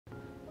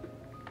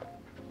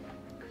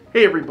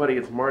Hey everybody,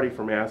 it's Marty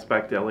from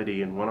aspectLED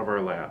in one of our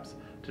labs.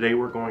 Today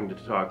we're going to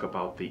talk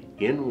about the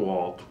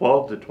in-wall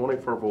 12 to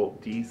 24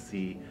 volt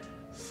DC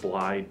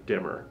slide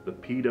dimmer, the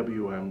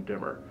PWM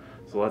dimmer.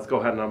 So let's go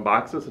ahead and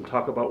unbox this and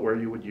talk about where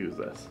you would use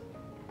this.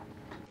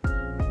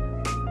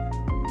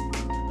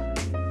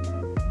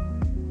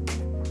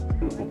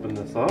 Open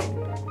this up.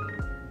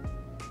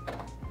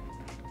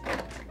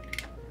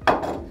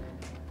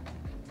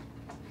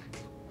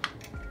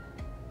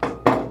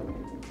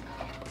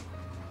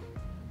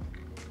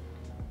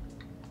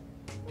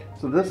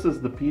 So this is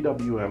the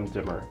PWM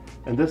dimmer,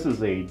 and this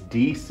is a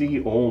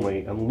DC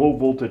only and low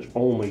voltage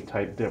only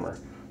type dimmer.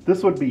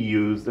 This would be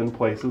used in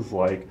places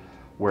like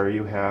where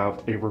you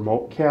have a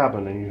remote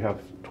cabin and you have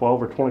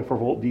 12 or 24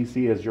 volt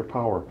DC as your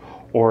power,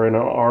 or in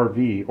an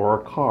RV or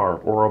a car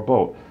or a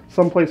boat,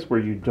 someplace where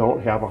you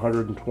don't have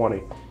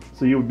 120.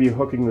 So you would be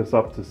hooking this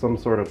up to some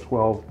sort of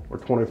 12 or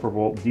 24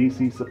 volt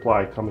DC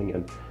supply coming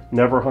in,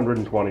 never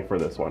 120 for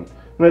this one.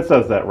 And it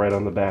says that right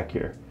on the back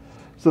here.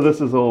 So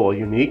this is a little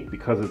unique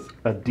because it's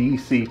a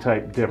DC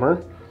type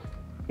dimmer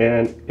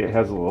and it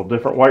has a little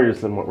different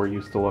wires than what we're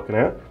used to looking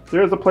at.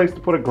 There's a place to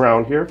put a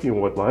ground here if you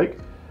would like.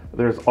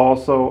 There's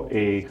also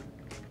a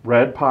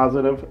red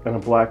positive and a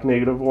black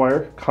negative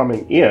wire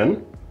coming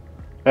in,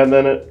 and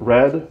then a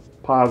red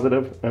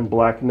positive and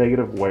black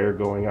negative wire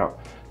going out.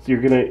 So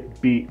you're going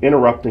to be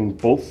interrupting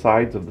both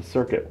sides of the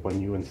circuit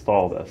when you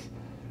install this.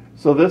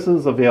 So this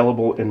is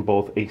available in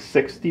both a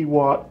 60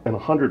 watt and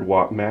 100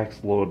 watt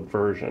max load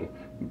version.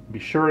 Be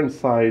sure and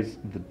size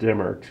the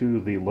dimmer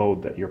to the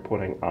load that you're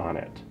putting on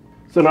it.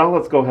 So now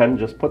let's go ahead and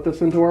just put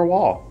this into our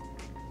wall.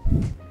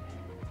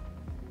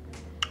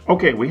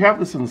 Okay, we have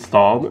this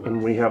installed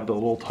and we have the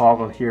little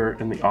toggle here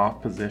in the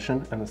off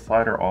position and the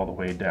slider all the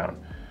way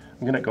down. I'm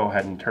going to go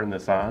ahead and turn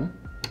this on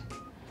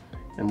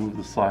and move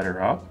the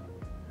slider up.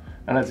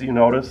 And as you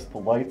notice, the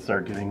lights are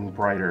getting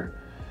brighter.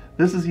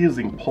 This is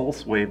using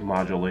pulse wave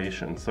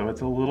modulation, so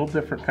it's a little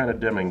different kind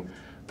of dimming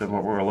than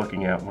what we're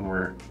looking at when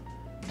we're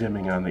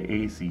dimming on the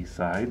AC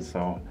side,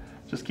 so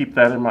just keep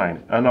that in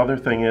mind. Another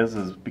thing is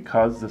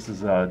because this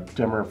is a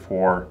dimmer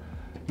for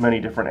many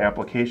different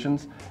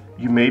applications,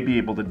 you may be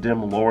able to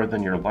dim lower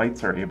than your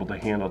lights are able to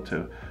handle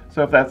to.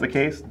 So if that's the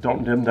case,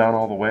 don't dim down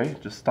all the way,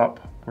 just stop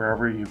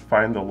wherever you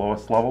find the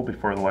lowest level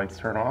before the lights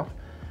turn off,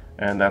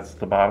 and that's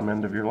the bottom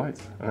end of your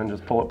lights, and then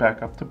just pull it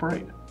back up to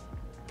bright.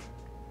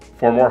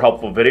 For more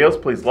helpful videos,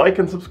 please like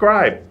and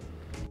subscribe.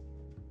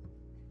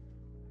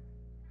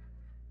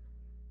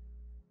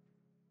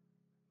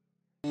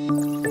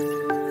 Thank you.